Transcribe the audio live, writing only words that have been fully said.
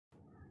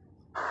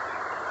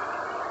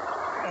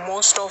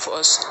Most of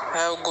us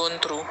have gone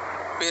through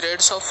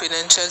periods of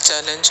financial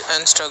challenge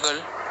and struggle,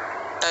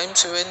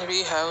 times when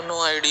we have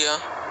no idea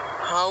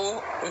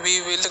how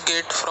we will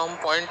get from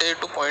point A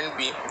to point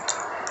B.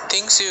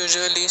 Things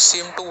usually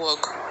seem to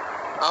work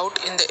out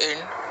in the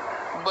end,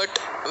 but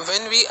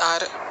when we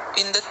are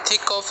in the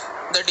thick of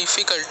the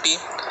difficulty,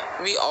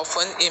 we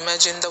often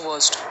imagine the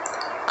worst.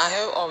 I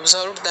have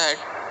observed that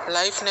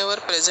life never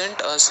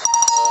presents us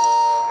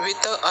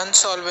with an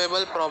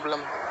unsolvable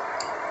problem.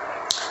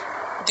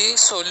 The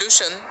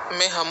solution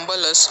may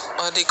humble us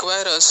or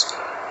require us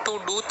to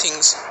do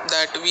things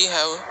that we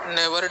have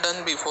never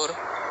done before,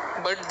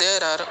 but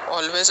there are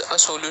always a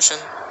solution.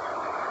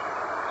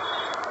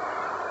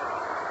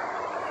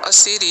 A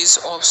series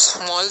of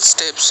small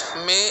steps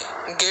may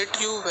get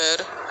you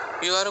where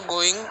you are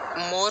going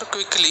more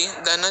quickly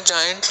than a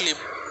giant leap,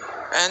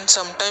 and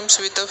sometimes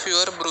with a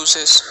fewer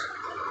bruises.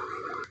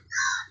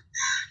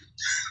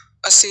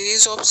 A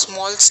series of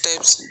small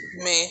steps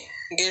may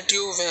get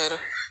you where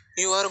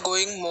you are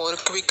going more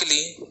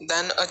quickly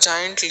than a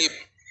giant leap,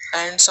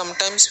 and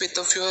sometimes with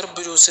a fewer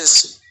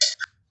bruises.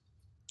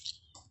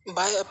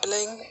 By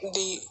applying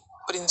the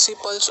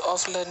principles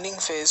of learning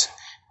phase,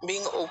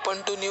 being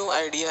open to new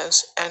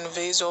ideas and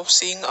ways of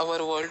seeing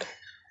our world,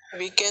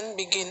 we can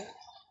begin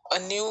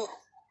anew,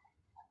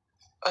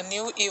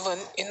 anew even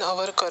in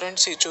our current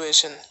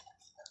situation.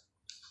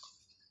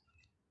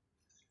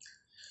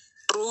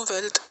 True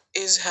wealth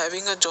is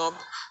having a job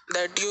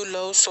that you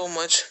love so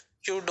much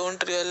you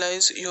don't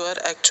realize you are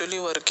actually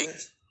working.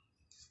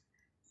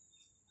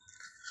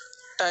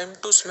 Time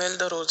to smell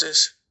the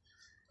roses.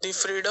 The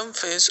freedom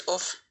phase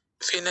of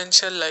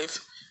financial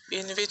life,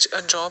 in which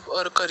a job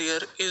or career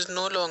is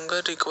no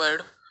longer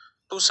required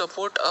to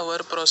support our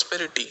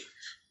prosperity,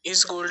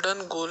 is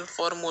golden goal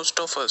for most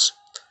of us.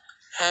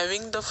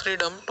 Having the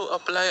freedom to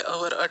apply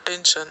our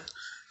attention,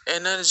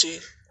 energy,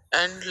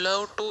 and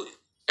love to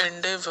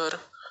endeavor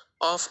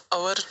of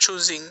our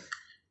choosing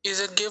is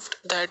a gift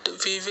that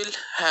we will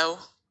have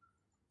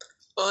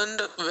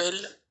earned well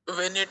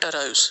when it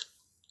arrives.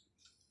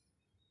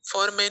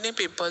 For many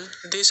people,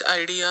 this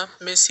idea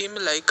may seem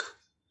like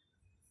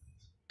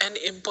an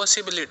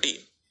impossibility,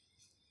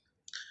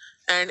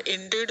 and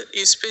indeed,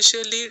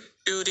 especially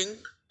during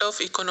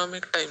tough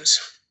economic times,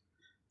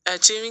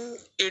 achieving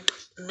it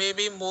may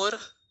be more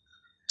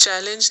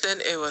challenge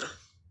than ever.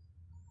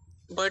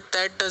 But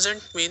that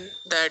doesn't mean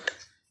that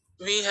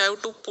we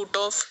have to put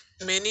off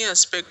many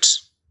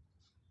aspects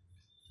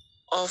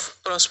of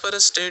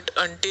prosperous state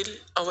until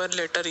our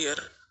later year.